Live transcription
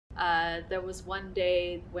There was one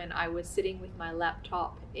day when I was sitting with my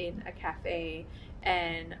laptop in a cafe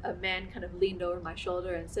and a man kind of leaned over my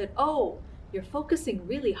shoulder and said, "Oh, you're focusing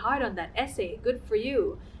really hard on that essay, good for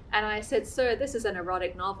you." And I said, "Sir, this is an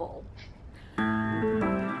erotic novel."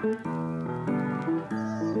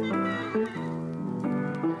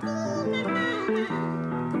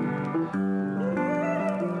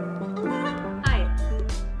 Hi,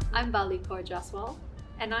 I'm Balli Jaswal,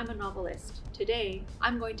 and I'm a novelist. Today,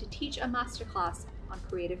 I'm going to teach a masterclass on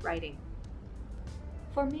creative writing.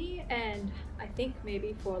 For me, and I think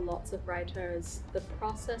maybe for lots of writers, the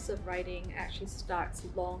process of writing actually starts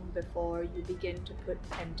long before you begin to put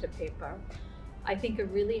pen to paper. I think a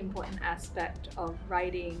really important aspect of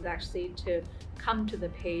writing is actually to come to the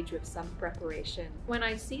page with some preparation. When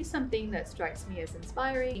I see something that strikes me as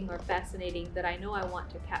inspiring or fascinating that I know I want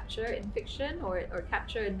to capture in fiction or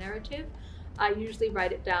capture in narrative, I usually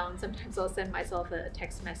write it down. Sometimes I'll send myself a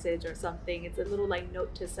text message or something. It's a little like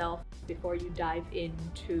note to self before you dive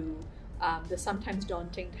into the sometimes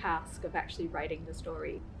daunting task of actually writing the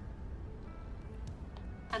story.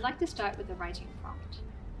 I'd like to start with a writing prompt.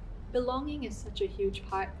 Belonging is such a huge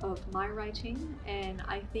part of my writing, and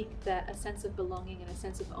I think that a sense of belonging and a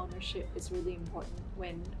sense of ownership is really important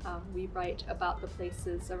when we write about the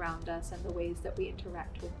places around us and the ways that we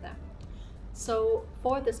interact with them. So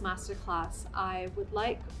for this masterclass, I would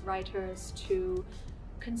like writers to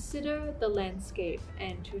consider the landscape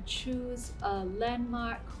and to choose a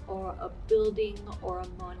landmark or a building or a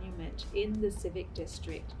monument in the Civic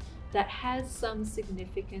District that has some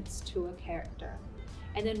significance to a character,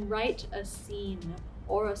 and then write a scene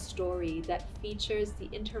or a story that features the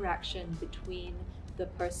interaction between the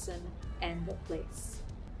person and the place.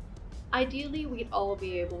 Ideally, we'd all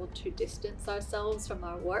be able to distance ourselves from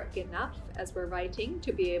our work enough as we're writing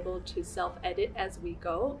to be able to self-edit as we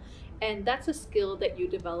go. And that's a skill that you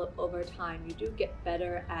develop over time. You do get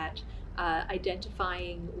better at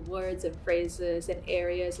identifying words and phrases and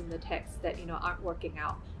areas in the text that aren't working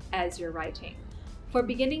out as you're writing. For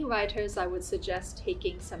beginning writers, I would suggest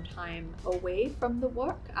taking some time away from the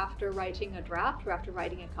work after writing a draft or after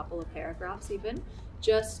writing a couple of paragraphs even,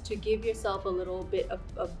 just to give yourself a little bit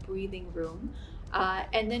of breathing room,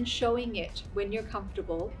 and then showing it when you're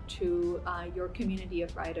comfortable to your community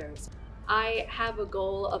of writers. I have a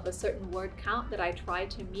goal of a certain word count that I try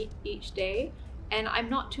to meet each day, and I'm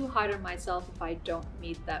not too hard on myself if I don't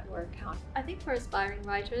meet that word count. I think for aspiring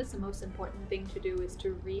writers, the most important thing to do is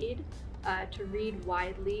to read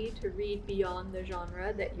widely, to read beyond the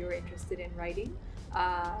genre that you're interested in writing,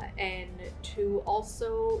 and to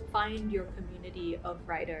also find your community of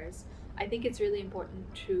writers. I think it's really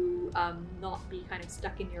important to not be kind of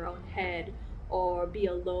stuck in your own head or be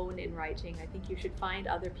alone in writing. I think you should find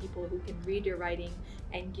other people who can read your writing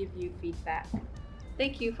and give you feedback.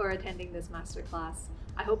 Thank you for attending this masterclass.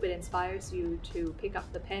 I hope it inspires you to pick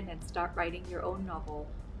up the pen and start writing your own novel.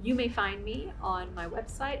 You may find me on my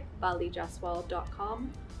website,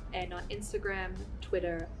 ballijaswal.com, and on Instagram,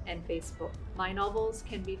 Twitter, and Facebook. My novels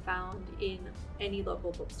can be found in any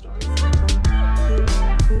local bookstore.